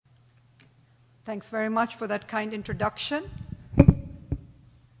Thanks very much for that kind introduction.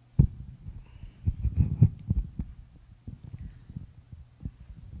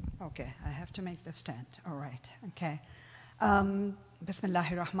 Okay, I have to make the stand. All right, okay.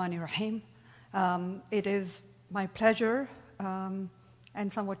 Bismillahir Rahmanir Rahim. It is my pleasure and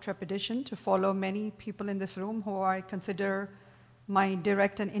somewhat trepidation to follow many people in this room who I consider my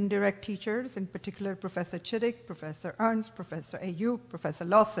direct and indirect teachers, in particular Professor Chittick, Professor Ernst, Professor Ayub, Professor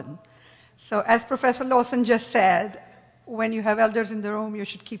Lawson. So as Professor Lawson just said, when you have elders in the room, you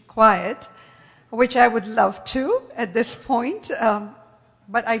should keep quiet, which I would love to at this point.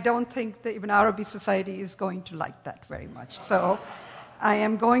 But I don't think the Ibn Arabi Society is going to like that very much. So I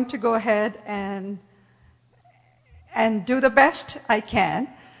am going to go ahead and do the best I can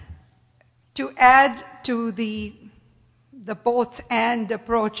to add to the both and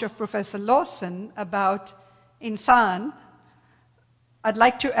approach of Professor Lawson about insan. I'd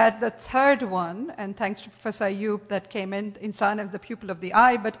like to add the third one, and thanks to Professor Ayub that came in, insan as the pupil of the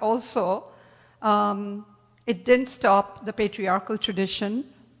eye, but also it didn't stop the patriarchal tradition,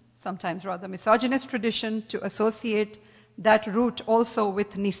 sometimes rather misogynist tradition, to associate that root also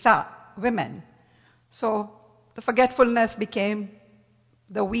with nisa, women. So the forgetfulness became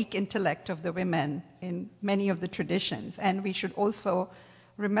the weak intellect of the women in many of the traditions. And we should also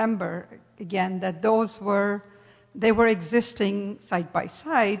remember, again, that they were existing side by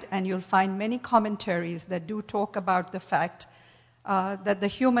side, and you'll find many commentaries that do talk about the fact that the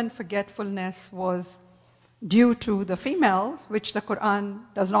human forgetfulness was due to the females, which the Quran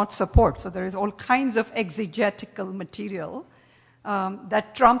does not support. So there is all kinds of exegetical material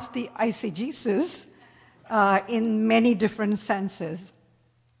that trumps the eisegesis in many different senses.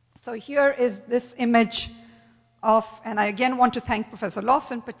 So here is this image of, and I again want to thank Professor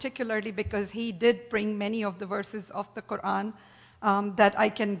Lawson particularly because he did bring many of the verses of the Quran that I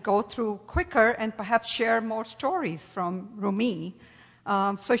can go through quicker and perhaps share more stories from Rumi.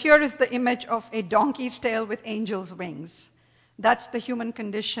 So here is the image of a donkey's tail with angel's wings. That's the human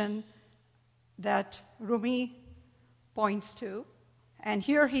condition that Rumi points to. And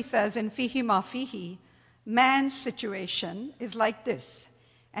here he says, in Fihi Ma Fihi, man's situation is like this.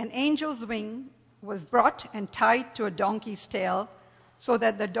 An angel's wing was brought and tied to a donkey's tail so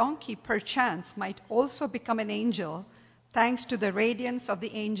that the donkey perchance might also become an angel thanks to the radiance of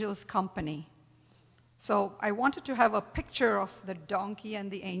the angel's company. So I wanted to have a picture of the donkey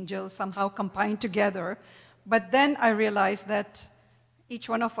and the angel somehow combined together, but then I realized that each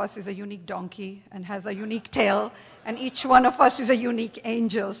one of us is a unique donkey and has a unique tail, and each one of us is a unique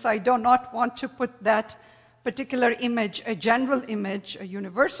angel. So I do not want to put that particular image, a general image, a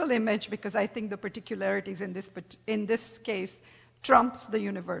universal image, because I think the particularities in this case trumps the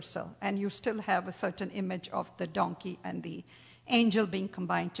universal, and you still have a certain image of the donkey and the angel being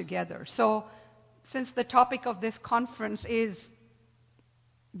combined together. So since the topic of this conference is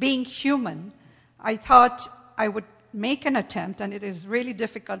being human, I thought I would make an attempt, and it is really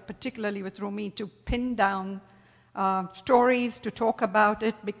difficult, particularly with Rumi, to pin down stories, to talk about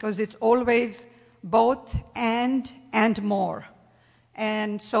it, because it's always both and more.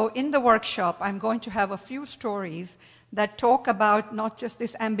 And so in the workshop, I'm going to have a few stories that talk about not just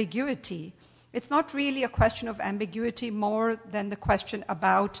this ambiguity. It's not really a question of ambiguity more than the question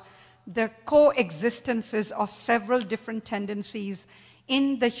about the coexistences of several different tendencies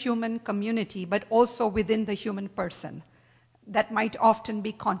in the human community, but also within the human person that might often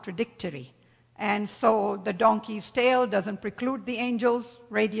be contradictory. And so the donkey's tail doesn't preclude the angel's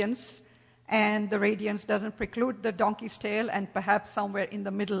radiance, and the radiance doesn't preclude the donkey's tail, and perhaps somewhere in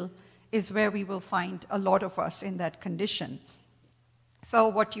the middle is where we will find a lot of us in that condition. So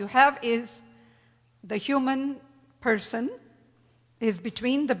what you have is the human person is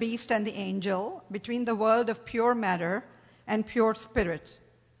between the beast and the angel, between the world of pure matter and pure spirit.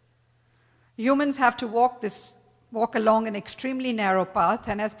 Humans have to walk along an extremely narrow path,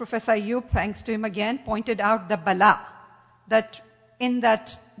 and as Professor Ayub, thanks to him again, pointed out the bala, that in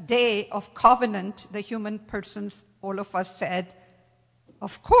that day of covenant, the human persons, all of us said,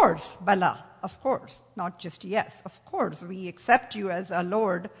 of course, bala, of course, not just yes, of course, we accept you as our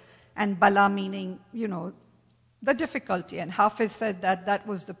Lord, and bala meaning, the difficulty. And Hafiz said that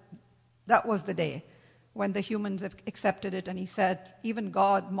was the day when the humans accepted it, and he said, even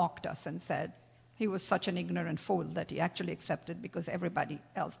God mocked us and said he was such an ignorant fool that he actually accepted because everybody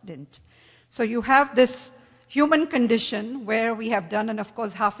else didn't. So you have this human condition where we have done, and of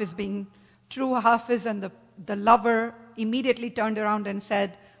course Hafiz being true Hafiz, and the lover immediately turned around and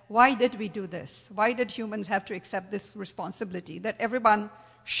said, why did we do this? Why did humans have to accept this responsibility that everyone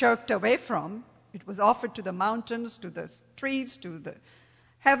shirked away from? It was offered to the mountains, to the trees, to the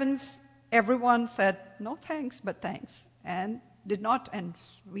heavens, everyone said, no thanks, but thanks, and did not, and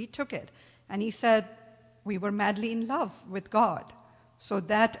we took it. And he said, we were madly in love with God. So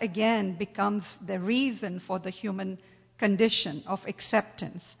that again becomes the reason for the human condition of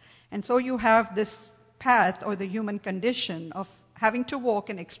acceptance. And so you have this path or the human condition of having to walk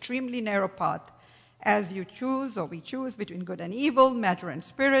an extremely narrow path as you choose or we choose between good and evil, matter and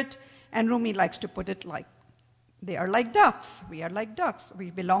spirit. And Rumi likes to put it like, they are like ducks. We are like ducks.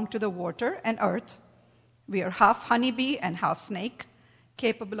 We belong to the water and earth. We are half honeybee and half snake,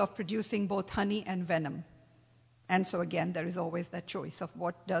 capable of producing both honey and venom. And so again, there is always that choice of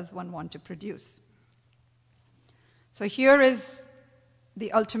what does one want to produce. So here is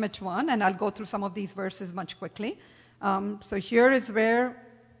the ultimate one, and I'll go through some of these verses much quickly. So here is where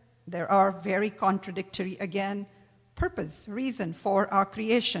there are very contradictory, again, purpose, reason for our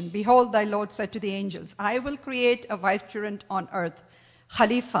creation. Behold, thy Lord said to the angels, I will create a vicegerent on earth,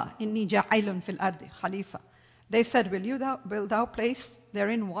 Khalifa, inni ja'ilun fil ardi, Khalifa. They said, will thou place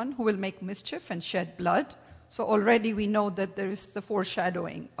therein one who will make mischief and shed blood? So already we know that there is the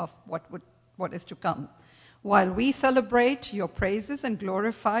foreshadowing of what is to come. While we celebrate your praises and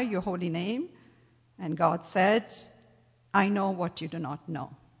glorify your holy name, and God said, I know what you do not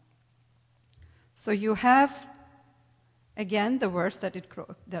know. So you have, again, the verse that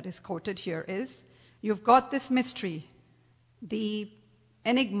is quoted here is, you've got this mystery, the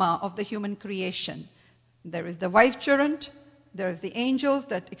enigma of the human creation. There is the vicegerent, there is the angels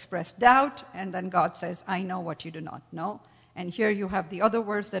that express doubt, and then God says, I know what you do not know. And here you have the other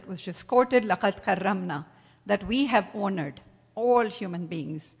verse that was just quoted, لَقَدْ كَرَّمْنَا, that we have honored all human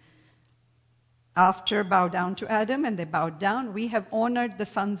beings. After bow down to Adam, and they bowed down, we have honored the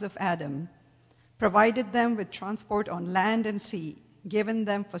sons of Adam, provided them with transport on land and sea, given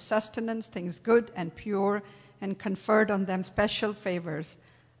them for sustenance things good and pure, and conferred on them special favors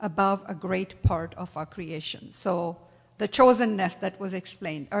above a great part of our creation. So the chosenness that was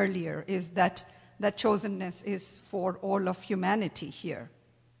explained earlier is that chosenness is for all of humanity here.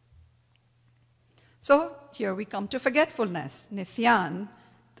 So here we come to forgetfulness, nisyan,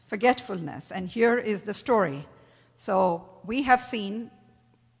 forgetfulness, and here is the story. So we have seen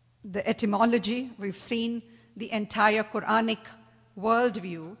the etymology, we've seen the entire Quranic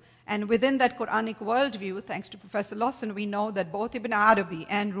worldview, and within that Quranic worldview, thanks to Professor Lawson, we know that both Ibn Arabi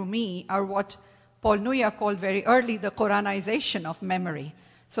and Rumi are what Paul Nuya called very early the Quranization of memory.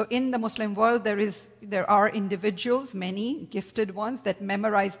 So in the Muslim world, there are individuals, many gifted ones, that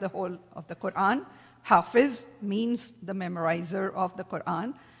memorize the whole of the Quran. Hafiz means the memorizer of the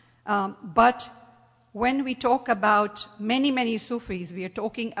Quran. But when we talk about many Sufis, we are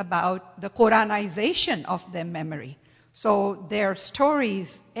talking about the Quranization of their memory. So their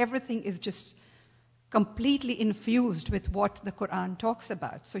stories, everything is just completely infused with what the Quran talks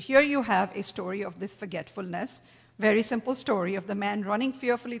about. So here you have a story of this forgetfulness, very simple story of the man running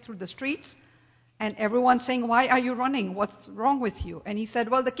fearfully through the streets, and everyone saying, why are you running? What's wrong with you? And he said,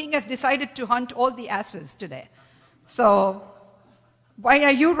 well, the king has decided to hunt all the asses today. So why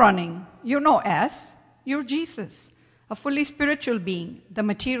are you running? You're no ass. You're Jesus, a fully spiritual being. The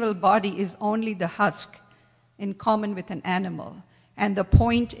material body is only the husk in common with an animal. And the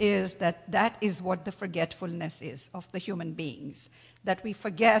point is that is what the forgetfulness is of the human beings. That we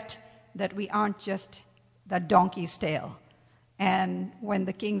forget that we aren't just that donkey's tail. And when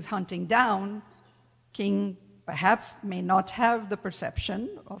the king's hunting down, king perhaps may not have the perception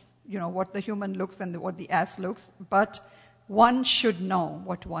of what the human looks and what the ass looks, but one should know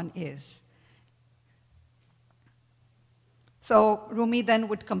what one is. So Rumi then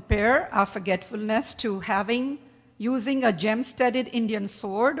would compare our forgetfulness to using a gem-studded Indian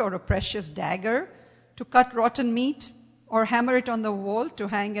sword or a precious dagger to cut rotten meat, or hammer it on the wall to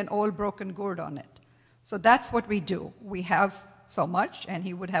hang an old broken gourd on it. So that's what we do. We have so much, and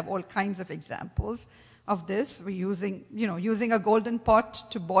he would have all kinds of examples of this. We're using a golden pot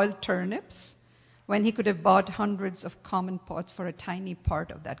to boil turnips, when he could have bought hundreds of common pots for a tiny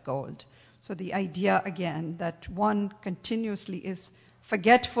part of that gold. So the idea, again, that one continuously is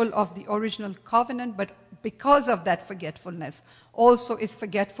forgetful of the original covenant, but because of that forgetfulness, also is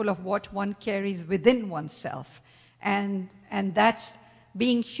forgetful of what one carries within oneself. And that's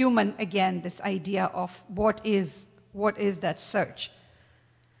being human, again, this idea of what is that search.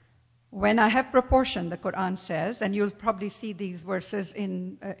 When I have proportioned, the Quran says, and you'll probably see these verses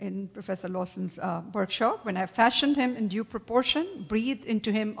in Professor Lawson's workshop, when I have fashioned him in due proportion, breathed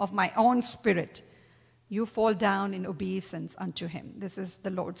into him of my own spirit, you fall down in obeisance unto him. This is the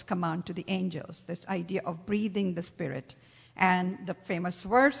Lord's command to the angels, this idea of breathing the spirit. And the famous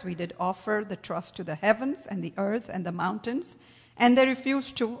verse, we did offer the trust to the heavens and the earth and the mountains, And they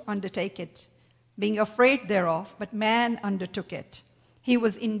refused to undertake it, being afraid thereof, but man undertook it. He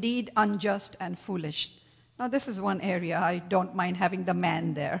was indeed unjust and foolish. Now this is one area I don't mind having the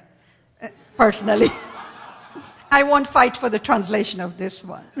man there, personally. I won't fight for the translation of this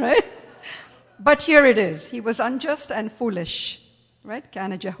one, right? But here it is. He was unjust and foolish, right?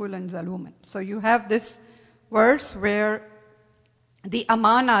 Kana jahulan zaluman. So you have this verse where the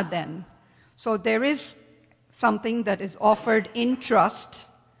amana then. So there is something that is offered in trust,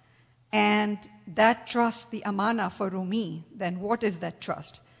 and that trust, the amana for Rumi, then what is that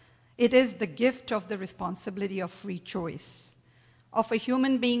trust? It is the gift of the responsibility of free choice, of a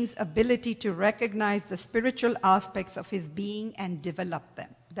human being's ability to recognize the spiritual aspects of his being and develop them.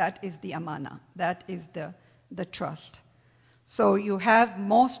 That is the amana. That is the trust. So you have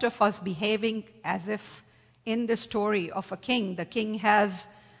most of us behaving as if in the story of a king, the king has,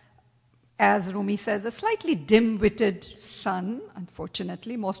 as Rumi says, a slightly dim-witted son.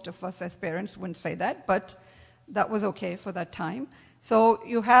 Unfortunately, most of us as parents wouldn't say that, but that was okay for that time. So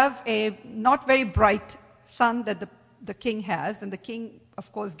you have a not very bright son that the king has, and the king,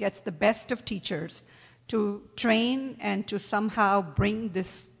 of course, gets the best of teachers to train and to somehow bring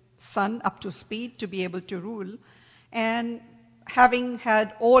this son up to speed to be able to rule. And having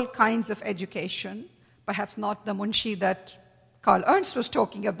had all kinds of education, perhaps not the munshi that Karl Ernst was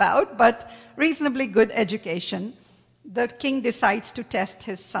talking about, but reasonably good education, the king decides to test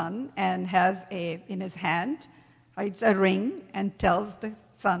his son and has in his hand, hides a ring and tells the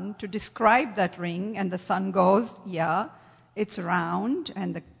son to describe that ring, and the son goes, yeah, it's round,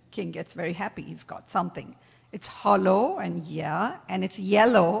 and the king gets very happy, he's got something. It's hollow, and yeah, and it's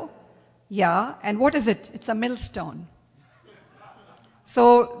yellow, yeah, and what is it? It's a millstone.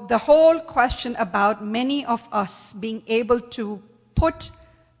 So the whole question about many of us being able to put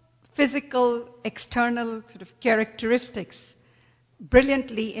physical, external sort of characteristics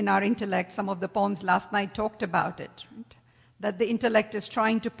brilliantly in our intellect. Some of the poems last night talked about it. Right? That the intellect is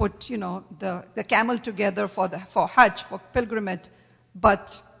trying to put, the camel together for Hajj, for pilgrimage,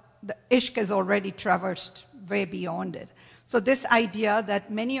 but the ishq has already traversed way beyond it. So this idea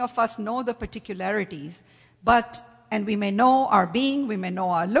that many of us know the particularities, and we may know our being, we may know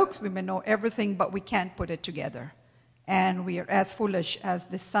our looks, we may know everything, but we can't put it together. And we are as foolish as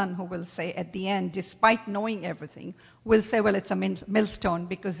the son who will say at the end, despite knowing everything, will say, well, it's a millstone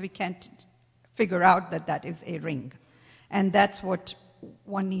because we can't figure out that that is a ring. And that's what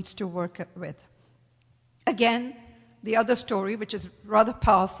one needs to work with. Again, the other story, which is rather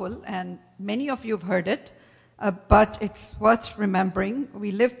powerful, and many of you have heard it, but it's worth remembering.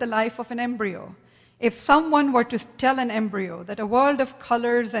 We live the life of an embryo. If someone were to tell an embryo that a world of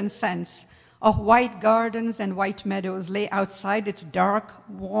colors and scents, of white gardens and white meadows lay outside its dark,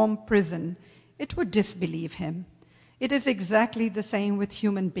 warm prison, it would disbelieve him. It is exactly the same with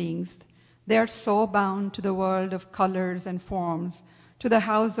human beings. They are so bound to the world of colors and forms, to the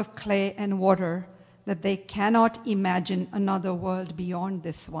house of clay and water, that they cannot imagine another world beyond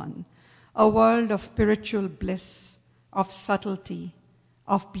this one, a world of spiritual bliss, of subtlety,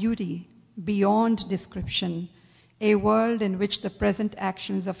 of beauty, beyond description, a world in which the present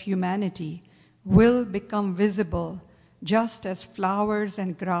actions of humanity will become visible just as flowers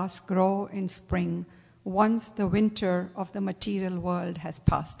and grass grow in spring once the winter of the material world has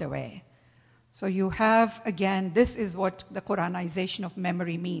passed away. So you have, again, this is what the Quranization of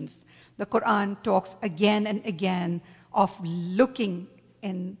memory means. The Quran talks again and again of looking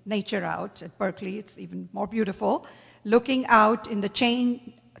in nature out. At Berkeley, it's even more beautiful. Looking out in the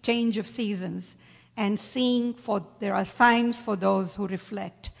change of seasons and seeing there are signs for those who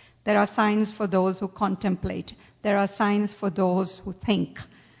reflect. There are signs for those who contemplate. There are signs for those who think.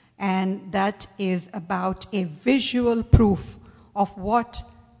 And that is about a visual proof of what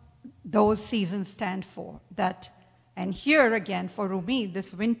those seasons stand for. And here again, for Rumi,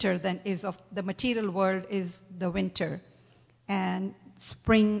 this winter then is of the material world is the winter. And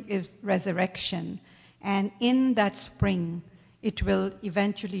spring is resurrection. And in that spring, it will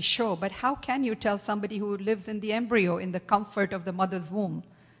eventually show. But how can you tell somebody who lives in the embryo, in the comfort of the mother's womb,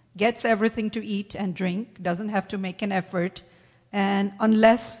 gets everything to eat and drink, doesn't have to make an effort, and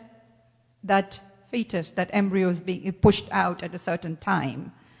unless that fetus, that embryo is being pushed out at a certain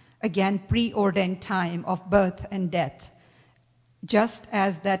time, again, preordained time of birth and death, just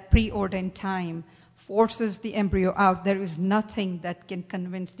as that preordained time forces the embryo out, there is nothing that can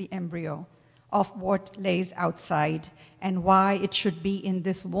convince the embryo of what lays outside and why it should be in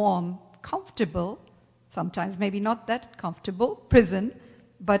this warm, comfortable, sometimes maybe not that comfortable, prison,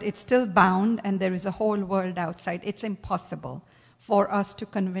 but it's still bound and there is a whole world outside. It's impossible for us to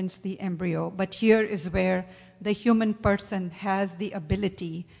convince the embryo. But here is where the human person has the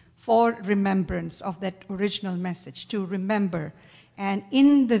ability for remembrance of that original message, to remember. And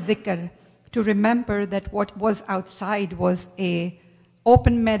in the dhikr, to remember that what was outside was a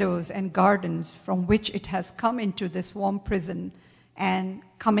open meadows and gardens from which it has come into this warm prison and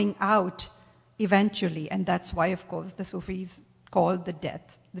coming out eventually. And that's why, of course, the Sufis call the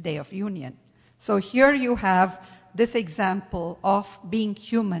death the day of union. So here you have this example of being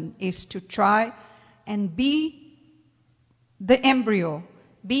human is to try and be the embryo,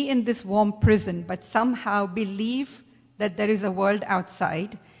 be in this warm prison, but somehow believe that there is a world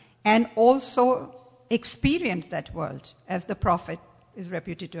outside and also experience that world, as the Prophet is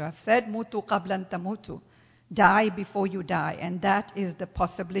reputed to have said, Mutu qablan tamutu, die before you die. And that is the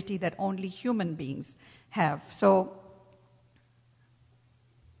possibility that only human beings have. So,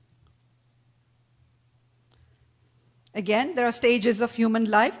 again, there are stages of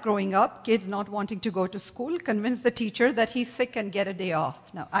human life growing up, kids not wanting to go to school, convince the teacher that he's sick and get a day off.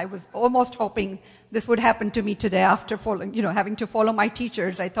 Now, I was almost hoping this would happen to me today after having to follow my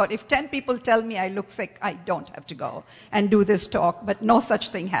teachers. I thought if 10 people tell me I look sick, I don't have to go and do this talk, but no such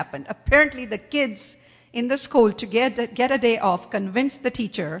thing happened. Apparently the kids in the school to get a day off convinced the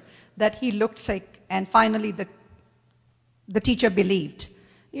teacher that he looked sick, and finally the teacher believed.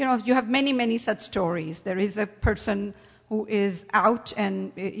 You know, you have many, many such stories. There is a person who is out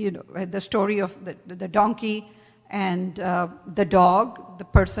and, the story of the donkey and the dog. The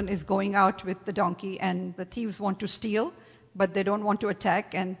person is going out with the donkey and the thieves want to steal, but they don't want to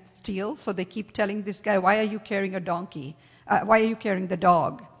attack and steal. So they keep telling this guy, why are you carrying a donkey? Why are you carrying the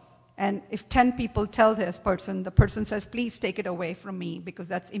dog? And if 10 people tell this person, the person says, please take it away from me because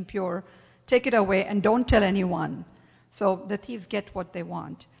that's impure. Take it away and don't tell anyone. So the thieves get what they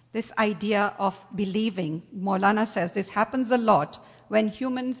want. This idea of believing, Maulana says, this happens a lot when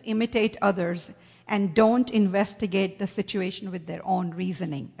humans imitate others and don't investigate the situation with their own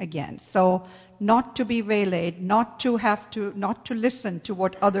reasoning again. So not to be waylaid, not to listen to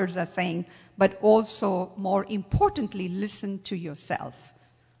what others are saying, but also, more importantly, listen to yourself.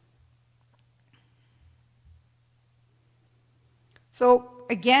 So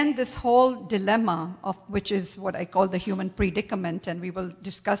again, this whole dilemma of which is what I call the human predicament, and we will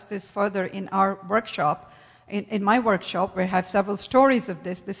discuss this further in our workshop, in my workshop, where I have several stories of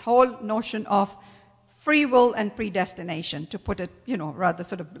this whole notion of free will and predestination, to put it, rather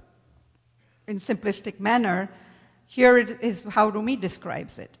sort of in simplistic manner. Here it is how Rumi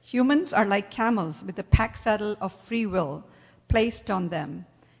describes it. Humans are like camels with a pack saddle of free will placed on them.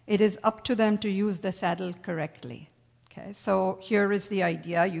 It is up to them to use the saddle correctly. Okay, so here is the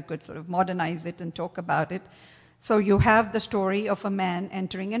idea. You could sort of modernize it and talk about it. So you have the story of a man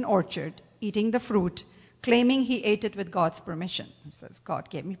entering an orchard, eating the fruit, claiming he ate it with God's permission. He says, God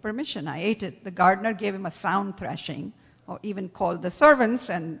gave me permission, I ate it. The gardener gave him a sound thrashing, or even called the servants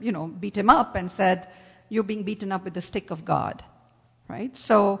and, beat him up and said, you're being beaten up with the stick of God. Right?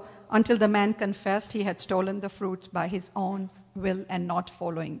 So until the man confessed he had stolen the fruits by his own will and not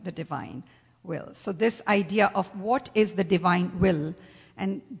following the divine will. So this idea of what is the divine will,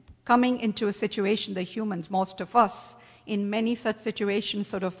 and coming into a situation, the humans, most of us, in many such situations,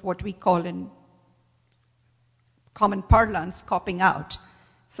 sort of what we call in common parlance, copping out.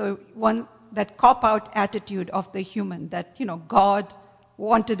 So that cop-out attitude of the human, that, God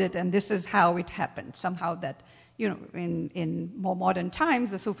wanted it and this is how it happened. Somehow that, in more modern times,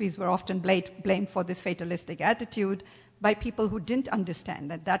 the Sufis were often blamed for this fatalistic attitude by people who didn't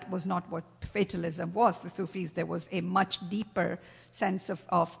understand that was not what fatalism was. For Sufis, there was a much deeper sense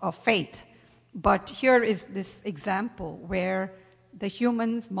of faith. But here is this example where the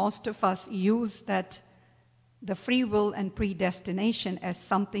humans, most of us, use the free will and predestination as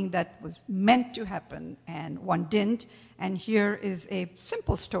something that was meant to happen and one didn't. And here is a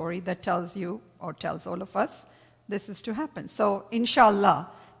simple story that tells you, or tells all of us, this is to happen. So, inshallah.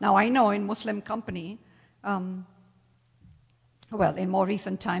 Now I know in Muslim company, in more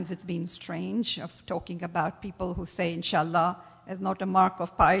recent times it's been strange of talking about people who say inshallah as not a mark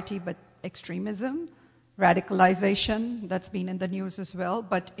of piety but extremism, radicalization, that's been in the news as well.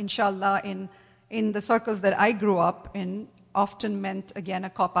 But inshallah in the circles that I grew up in often meant, again, a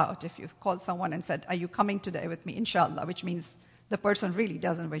cop-out. If you called someone and said, are you coming today with me, inshallah, which means the person really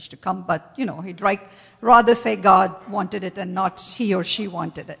doesn't wish to come, but, he'd rather say God wanted it and not he or she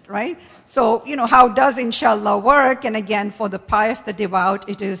wanted it, right? So, how does inshallah work? And again, for the pious, the devout,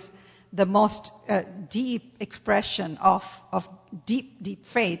 it is the most deep expression of deep, deep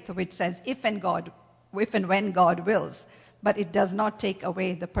faith, which says if and when God wills. But it does not take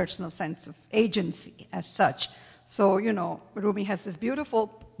away the personal sense of agency as such. So, Rumi has this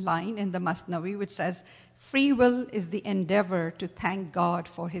beautiful line in the Masnavi which says, free will is the endeavor to thank God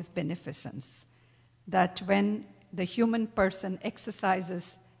for his beneficence. That when the human person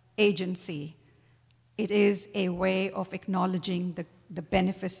exercises agency, it is a way of acknowledging the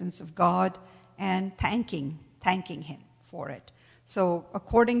beneficence of God and thanking him for it. So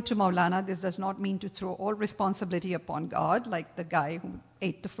according to Maulana, this does not mean to throw all responsibility upon God, like the guy who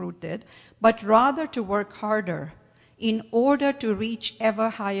ate the fruit did, but rather to work harder in order to reach ever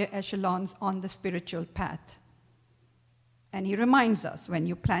higher echelons on the spiritual path. And he reminds us, when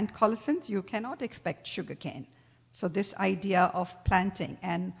you plant colocynth, you cannot expect sugarcane. So this idea of planting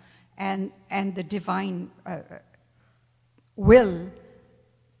and the divine will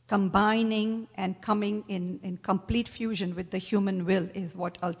combining and coming in complete fusion with the human will is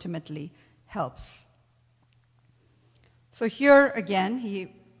what ultimately helps. So here again,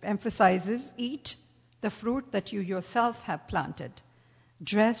 he emphasizes, eat the fruit that you yourself have planted,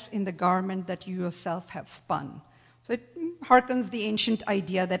 dress in the garment that you yourself have spun. So it harkens the ancient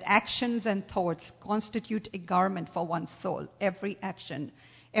idea that actions and thoughts constitute a garment for one's soul. Every action,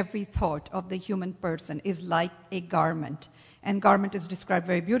 every thought of the human person is like a garment. And garment is described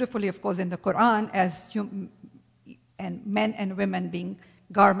very beautifully, of course, in the Quran as and men and women being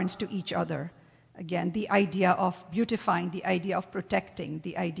garments to each other. Again, the idea of beautifying, the idea of protecting,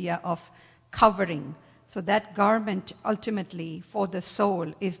 the idea of covering. So that garment ultimately for the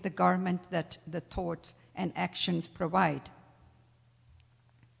soul is the garment that the thoughts and actions provide.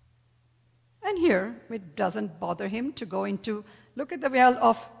 And here, it doesn't bother him to go into, look at the well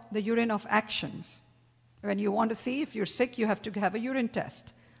of the urine of actions. When you want to see if you're sick, you have to have a urine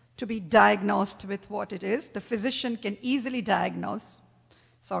test to be diagnosed with what it is. The physician can easily diagnose,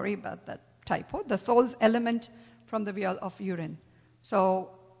 sorry about that typo, the soul's element from the well of urine.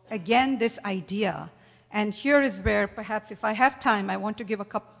 So again, this idea, and here is where perhaps if I have time, I want to give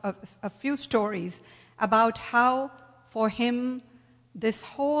a few stories about how for him this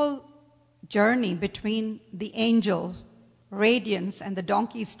whole journey between the angel radiance and the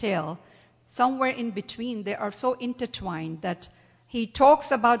donkey's tail, somewhere in between, they are so intertwined that he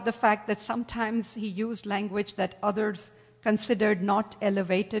talks about the fact that sometimes he used language that others considered not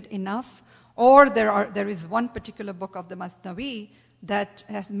elevated enough, or there is one particular book of the Masnavi that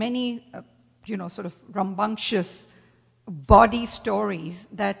has many, sort of rambunctious body stories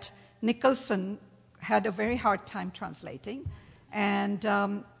that Nicholson had a very hard time translating.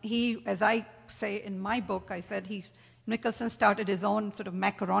 And he, as I say in my book, I said Nicholson started his own sort of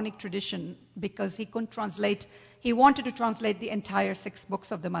macaronic tradition because he couldn't translate. He wanted to translate the entire 6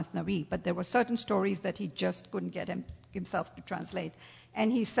 books of the Masnavi, but there were certain stories that he just couldn't get himself to translate.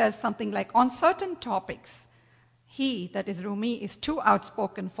 And he says something like, on certain topics, he, that is Rumi, is too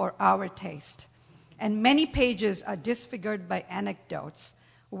outspoken for our taste. And many pages are disfigured by anecdotes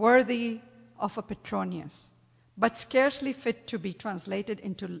worthy of a Petronius, but scarcely fit to be translated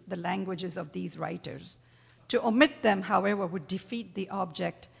into the languages of these writers. To omit them, however, would defeat the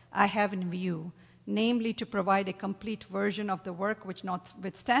object I have in view, namely to provide a complete version of the work which,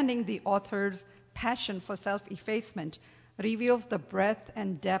 notwithstanding the author's passion for self-effacement, reveals the breadth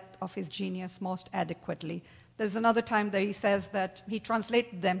and depth of his genius most adequately. There's another time that he says that he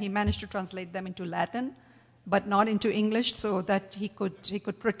managed to translate them into Latin, but not into English, so that he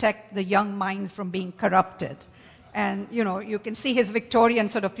could protect the young minds from being corrupted. And, you can see his Victorian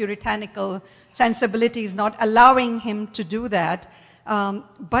sort of puritanical sensibilities not allowing him to do that.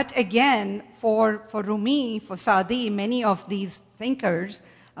 But again, for Rumi, for Saadi, many of these thinkers,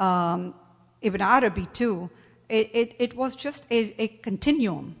 Ibn Arabi too, it was just a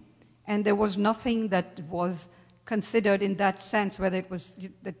continuum. And there was nothing that was considered in that sense, whether it was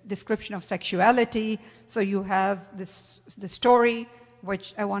the description of sexuality. So you have the story,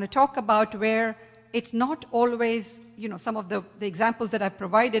 which I want to talk about, where it's not always, some of the examples that I've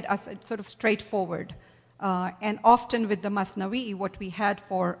provided are sort of straightforward. And often with the Masnavi, what we had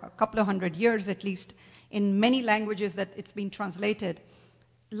for a couple of hundred years at least, in many languages that it's been translated,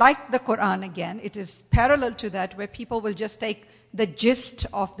 like the Quran again, it is parallel to that, where people will just take the gist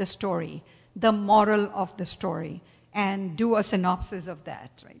of the story, the moral of the story, and do a synopsis of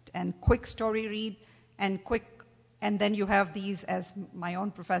that, right? And quick story read, and then you have these, as my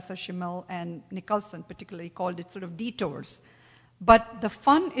own Professor Schimmel and Nicholson particularly called it, sort of detours. But the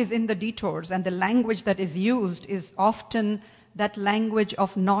fun is in the detours, and the language that is used is often that language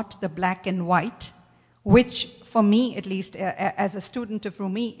of not the black and white, which for me, at least as a student of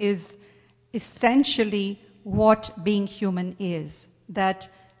Rumi, is essentially what being human is. That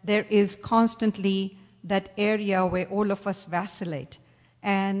there is constantly that area where all of us vacillate.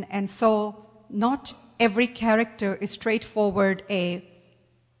 And so not every character is straightforward,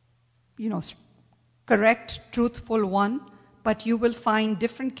 correct, truthful one, but you will find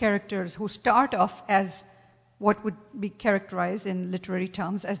different characters who start off as what would be characterized in literary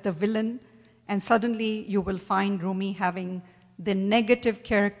terms as the villain, and suddenly you will find Rumi having the negative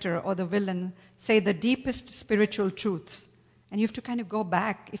character or the villain say the deepest spiritual truths. And you have to kind of go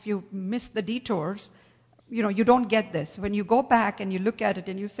back. If you miss the detours, you don't get this. When you go back and you look at it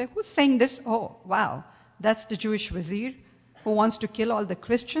and you say, who's saying this? Oh, wow, that's the Jewish vizier who wants to kill all the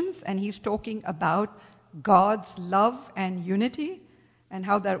Christians, and he's talking about God's love and unity and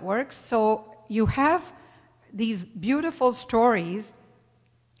how that works. So you have these beautiful stories,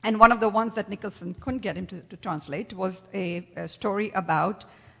 and one of the ones that Nicholson couldn't get him to translate was a story about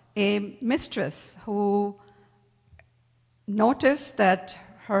a mistress who noticed that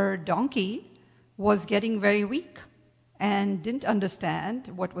her donkey was getting very weak and didn't understand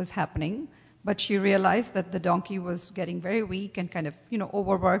what was happening, but she realized that the donkey was getting very weak and kind of,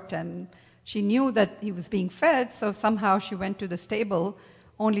 overworked, and she knew that he was being fed, so somehow she went to the stable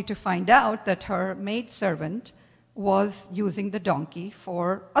only to find out that her maidservant was using the donkey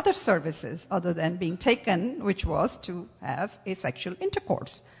for other services other than being taken, which was to have a sexual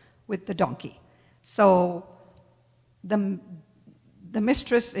intercourse with the donkey. So the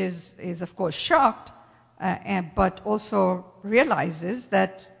mistress is of course shocked, but also realizes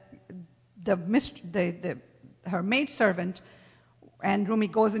that her maidservant, and Rumi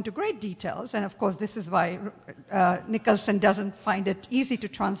goes into great details, and of course this is why Nicholson doesn't find it easy to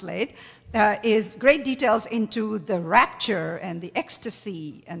translate, is great details into the rapture and the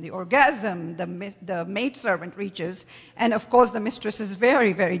ecstasy and the orgasm the maidservant reaches, and of course the mistress is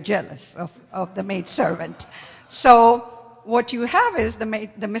very, very jealous of the maidservant. So what you have is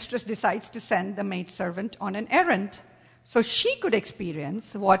the mistress decides to send the maidservant on an errand so she could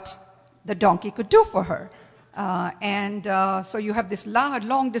experience what the donkey could do for her. So you have this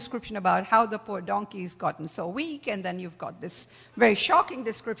long description about how the poor donkey's gotten so weak, and then you've got this very shocking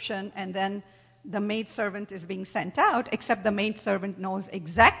description, and then the maidservant is being sent out, except the maidservant knows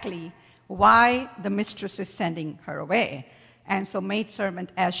exactly why the mistress is sending her away. And so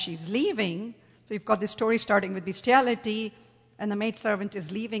maidservant, as she's leaving, so you've got this story starting with bestiality, and the maidservant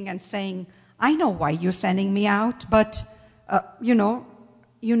is leaving and saying, I know why you're sending me out, but,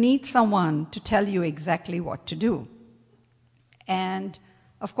 you need someone to tell you exactly what to do. And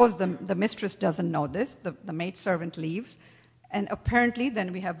of course the mistress doesn't know this. The maidservant leaves, and apparently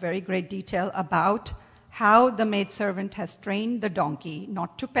then we have very great detail about how the maidservant has trained the donkey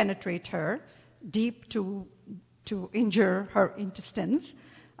not to penetrate her deep to injure her intestines,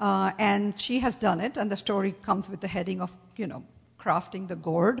 and she has done it, and the story comes with the heading of crafting the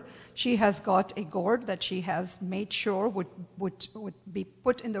gourd. She has got a gourd that she has made sure would be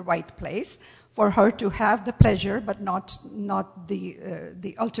put in the right place for her to have the pleasure, but not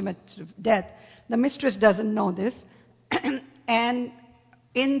the ultimate death. The mistress doesn't know this, and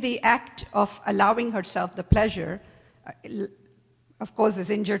in the act of allowing herself the pleasure, of course,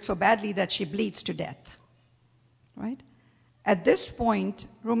 is injured so badly that she bleeds to death. Right? At this point,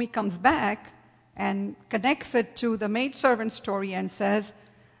 Rumi comes back and connects it to the maidservant story and says,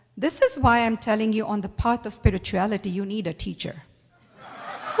 this is why I'm telling you on the path of spirituality, you need a teacher.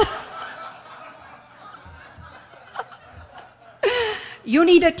 You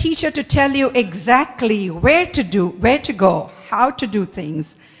need a teacher to tell you exactly where to go, how to do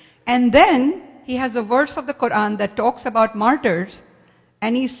things. And then he has a verse of the Quran that talks about martyrs,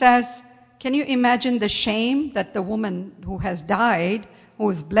 and he says, can you imagine the shame that the woman who has died, who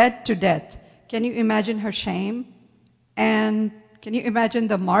is bled to death, can you imagine her shame? And can you imagine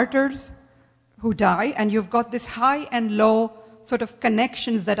the martyrs who die? And you've got this high and low sort of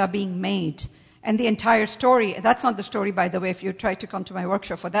connections that are being made. And the entire story, that's not the story, by the way, if you try to come to my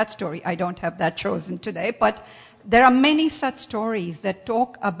workshop for that story, I don't have that chosen today. But there are many such stories that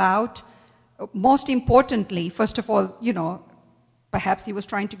talk about, most importantly, first of all, perhaps he was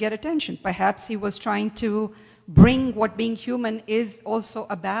trying to get attention. Perhaps he was trying to bring what being human is also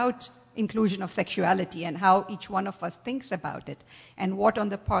about, inclusion of sexuality and how each one of us thinks about it and what on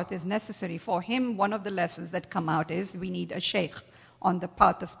the path is necessary. For him, one of the lessons that come out is we need a sheikh on the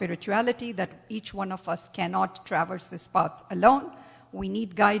path of spirituality, that each one of us cannot traverse this path alone. We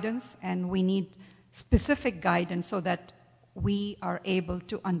need guidance, and we need specific guidance so that we are able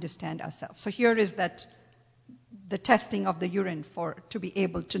to understand ourselves. So here is that the testing of the urine to be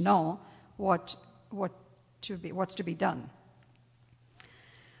able to know what's to be done.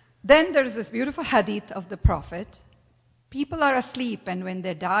 Then there is this beautiful hadith of the Prophet. People are asleep, and when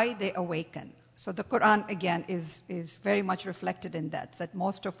they die, they awaken. So the Quran, again, is very much reflected in that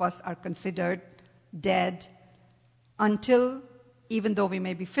most of us are considered dead, until, even though we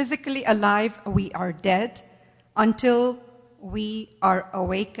may be physically alive, we are dead, until we are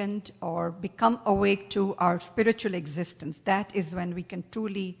awakened or become awake to our spiritual existence. That is when we can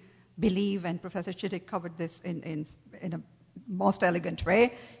truly believe, and Professor Chittick covered this in a most elegant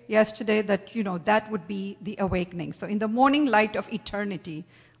way yesterday, that, that would be the awakening. So in the morning light of eternity,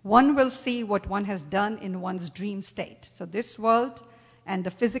 one will see what one has done in one's dream state. So this world and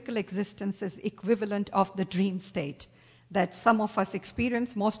the physical existence is equivalent of the dream state that some of us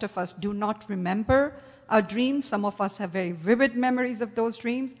experience. Most of us do not remember our dreams. Some of us have very vivid memories of those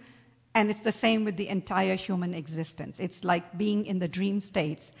dreams. And it's the same with the entire human existence. It's like being in the dream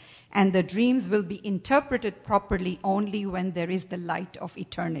states. And the dreams will be interpreted properly only when there is the light of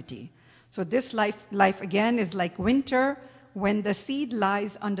eternity. So this life again is like winter, when the seed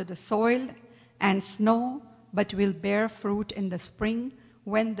lies under the soil and snow, but will bear fruit in the spring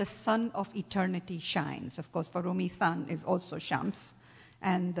when the sun of eternity shines. Of course, for Rumi, sun is also Shams.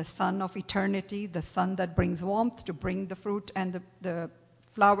 And the sun of eternity, the sun that brings warmth to bring the fruit and the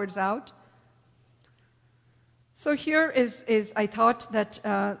flowers out. So here is I thought that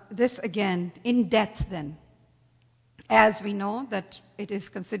this again, in death then, as we know that it is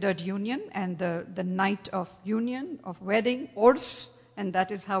considered union, and the night of union, of wedding, Urs, and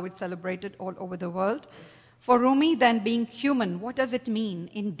that is how it's celebrated all over the world. For Rumi then, being human, what does it mean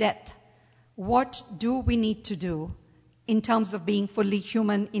in death? What do we need to do in terms of being fully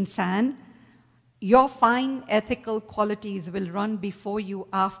human, insan? Your fine ethical qualities will run before you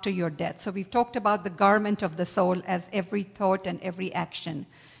after your death. So we've talked about the garment of the soul as every thought and every action.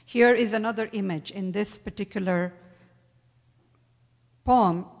 Here is another image in this particular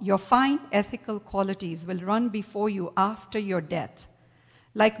poem. Your fine ethical qualities will run before you after your death.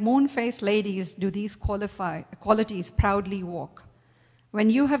 Like moon-faced ladies do these qualities proudly walk. When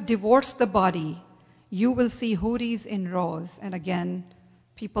you have divorced the body, you will see houris in rows. And again,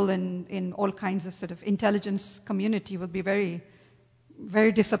 people in all kinds of sort of intelligence community will be very,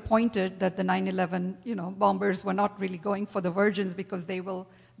 very disappointed that the 9/11, bombers were not really going for the virgins, because the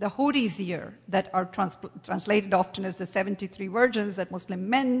houris here that are translated often as the 73 virgins that Muslim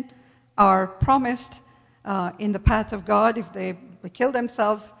men are promised in the path of God if they kill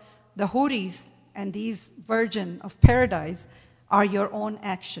themselves. The houris and these virgin of paradise are your own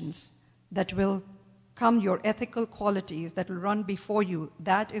actions that will come, your ethical qualities that will run before you.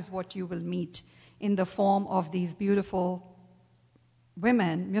 That is what you will meet in the form of these beautiful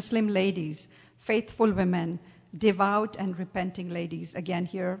women, Muslim ladies, faithful women, devout and repenting ladies. Again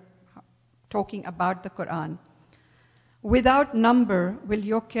here, talking about the Quran. Without number will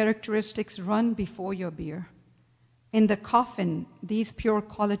your characteristics run before your bier. In the coffin, these pure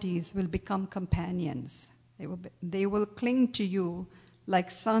qualities will become companions. They will cling to you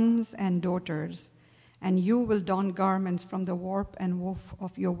like sons and daughters, and you will don garments from the warp and woof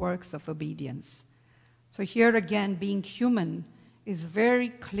of your works of obedience. So here again, being human is very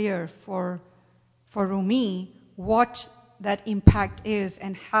clear for Rumi what that impact is,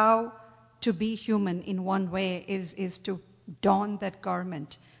 and how to be human in one way is to don that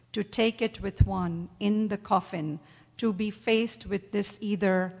garment, to take it with one in the coffin, to be faced with this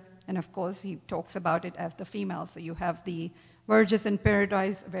either, and of course he talks about it as the female, so you have the virgins in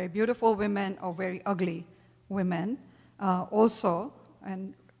paradise, very beautiful women or very ugly women also.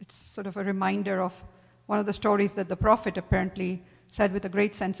 And it's sort of a reminder of one of the stories that the Prophet apparently said with a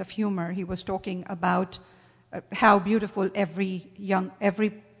great sense of humor. He was talking about how beautiful every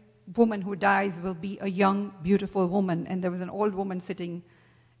woman who dies will be a young, beautiful woman. And there was an old woman sitting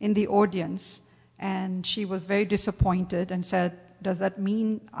in the audience, and she was very disappointed and said, "Does that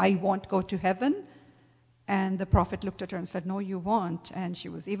mean I won't go to heaven?" And the Prophet looked at her and said, "No, you won't." And she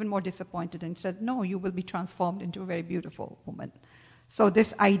was even more disappointed and said, "No, you will be transformed into a very beautiful woman." So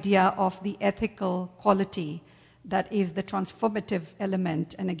this idea of the ethical quality that is the transformative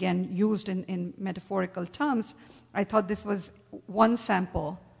element, and again used in metaphorical terms, I thought this was one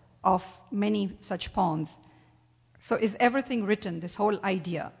sample of many such poems. So is everything written, this whole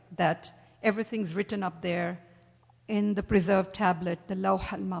idea that everything's written up there in the preserved tablet, the Lawh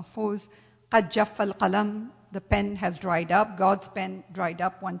al-Mahfuz, قَدْ جَفَّ الْقَلَمْ, the pen has dried up, God's pen dried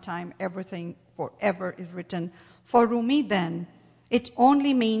up one time, everything forever is written. For Rumi then, it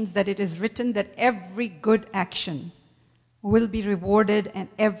only means that it is written that every good action will be rewarded and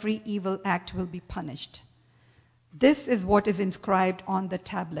every evil act will be punished. This is what is inscribed on the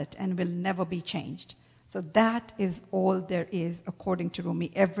tablet and will never be changed. So that is all there is according to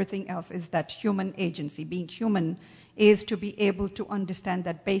Rumi. Everything else is that human agency. Being human is to be able to understand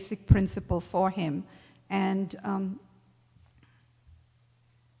that basic principle for him. And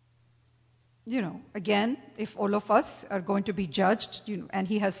again, if all of us are going to be judged, and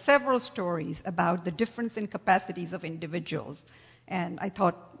he has several stories about the difference in capacities of individuals. And I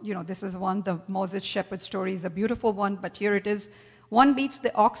thought, this is one, the Moses shepherd story is a beautiful one, but here it is. One beats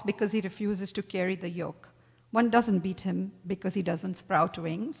the ox because he refuses to carry the yoke. One doesn't beat him because he doesn't sprout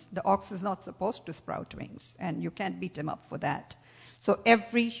wings. The ox is not supposed to sprout wings, and you can't beat him up for that. So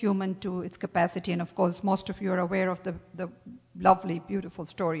every human to its capacity, and of course most of you are aware of the lovely, beautiful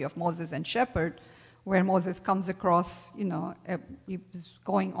story of Moses and shepherd, where Moses comes across, he's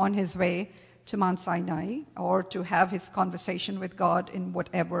going on his way to Mount Sinai or to have his conversation with God in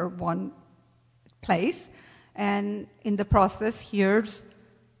whatever one place, and in the process hears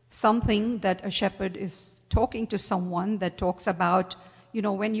something that a shepherd is talking to someone that talks about,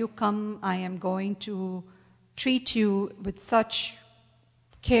 when you come, I am going to treat you with such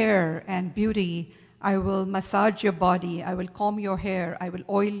care and beauty. I will massage your body. I will comb your hair. I will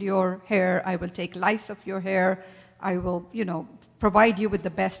oil your hair. I will take lice of your hair. I will, provide you with the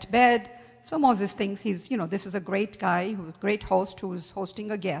best bed. So Moses thinks this is a great guy, a great host who is hosting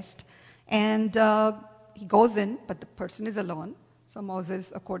a guest. And he goes in, but the person is alone. So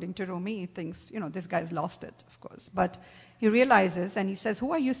Moses, according to Rumi, thinks, this guy's lost it, of course. But he realizes, and he says,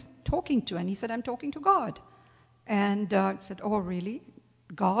 who are you talking to? And he said, I'm talking to God. And he said, oh, really?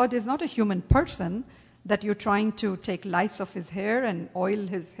 God is not a human person that you're trying to take lice of his hair and oil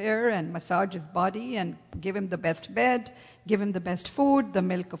his hair and massage his body and give him the best bed, give him the best food, the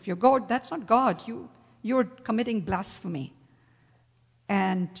milk of your goat. That's not God. You're committing blasphemy.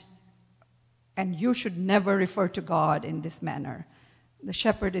 And you should never refer to God in this manner. The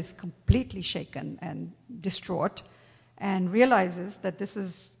shepherd is completely shaken and distraught and realizes that this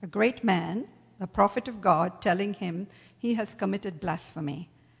is a great man, the prophet of God, telling him he has committed blasphemy.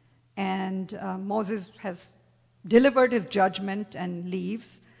 And Moses has delivered his judgment and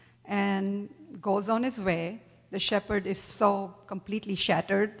leaves and goes on his way. The shepherd is so completely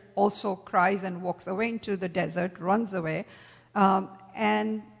shattered, also cries and walks away into the desert, runs away.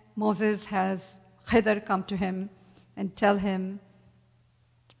 And Moses has Khidr come to him and tell him,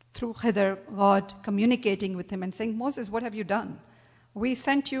 through Khidr, God communicating with him and saying, Moses, what have you done? We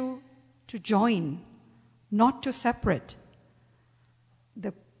sent you to join, not to separate.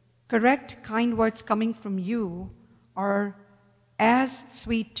 The correct, kind words coming from you are as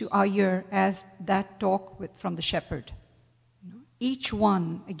sweet to our ear as that talk from the shepherd. Each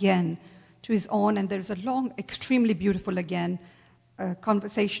one, again, to his own, and there's a long, extremely beautiful, again,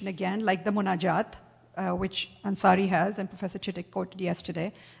 conversation again, like the Munajat, which Ansari has, and Professor Chittick quoted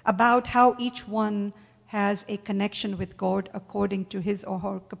yesterday, about how each one has a connection with God according to his or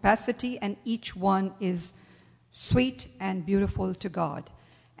her capacity, and each one is sweet and beautiful to God.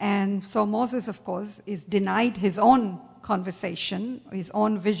 And so Moses, of course, is denied his own conversation, his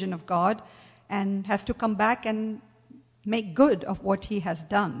own vision of God, and has to come back and make good of what he has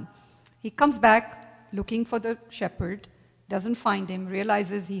done. He comes back looking for the shepherd, doesn't find him,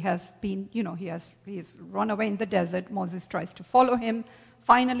 realizes he has been, he's run away in the desert. Moses tries to follow him,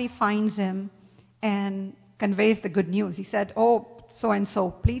 finally finds him and conveys the good news. He said, oh,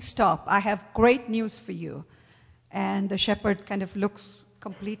 so-and-so, please stop. I have great news for you. And the shepherd kind of looks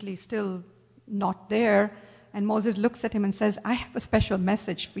completely still not there. And Moses looks at him and says, I have a special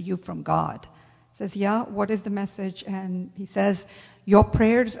message for you from God. He says, yeah, what is the message? And he says, your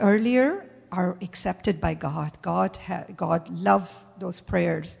prayers earlier are accepted by God. God loves those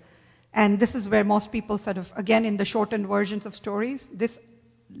prayers. And this is where most people sort of, again, in the shortened versions of stories, this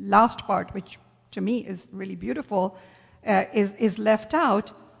last part, which to me is really beautiful, is left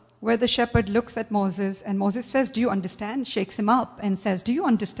out, where the shepherd looks at Moses, and Moses says, do you understand? Shakes him up and says, do you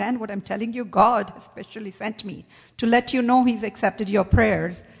understand what I'm telling you? God has specially sent me to let you know he's accepted your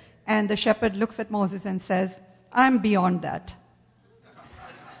prayers. And the shepherd looks at Moses and says, I'm beyond that.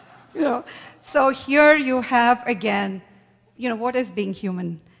 So here you have again, what is being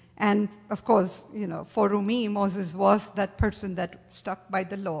human? And of course, for Rumi, Moses was that person that stuck by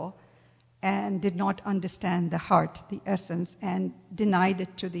the law and did not understand the heart, the essence, and denied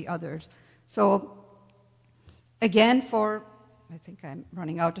it to the others. So again, I think I'm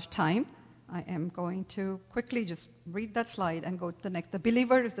running out of time. I am going to quickly just read that slide and go to the next. The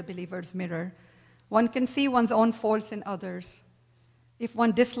believer is the believer's mirror. One can see one's own faults in others. If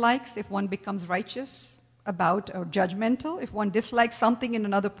one dislikes, if one becomes righteous about or judgmental, if one dislikes something in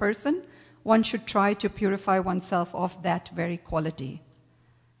another person, one should try to purify oneself of that very quality.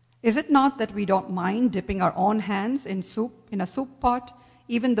 Is it not that we don't mind dipping our own hands in a soup pot,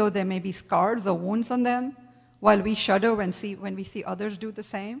 even though there may be scars or wounds on them, while we shudder when we see others do the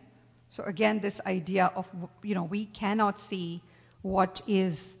same? So again, this idea of, we cannot see what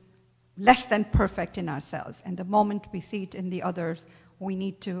is, less than perfect in ourselves. And the moment we see it in the others, we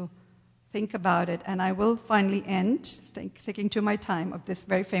need to think about it. And I will finally end, sticking to my time, of this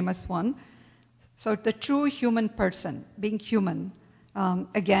very famous one. So the true human person, being human.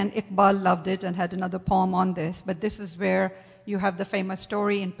 Again, Iqbal loved it and had another poem on this, but this is where you have the famous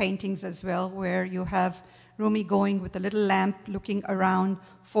story in paintings as well, where you have Rumi going with a little lamp looking around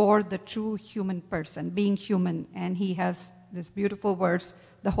for the true human person, being human. And he has this beautiful verse.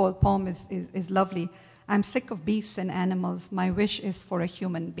 The whole poem is lovely. I'm sick of beasts and animals. My wish is for a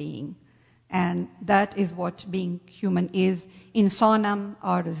human being. And that is what being human is. Insanam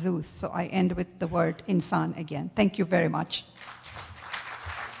arzuz. So I end with the word insan again. Thank you very much.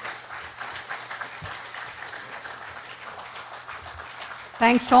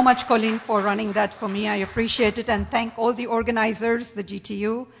 Thanks so much, Colleen, for running that for me. I appreciate it. And thank all the organizers, the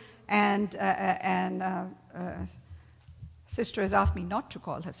GTU, and Sister has asked me not to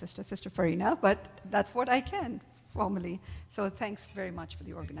call her Sister Farina, but that's what I can formally. So thanks very much for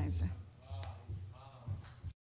the organizer.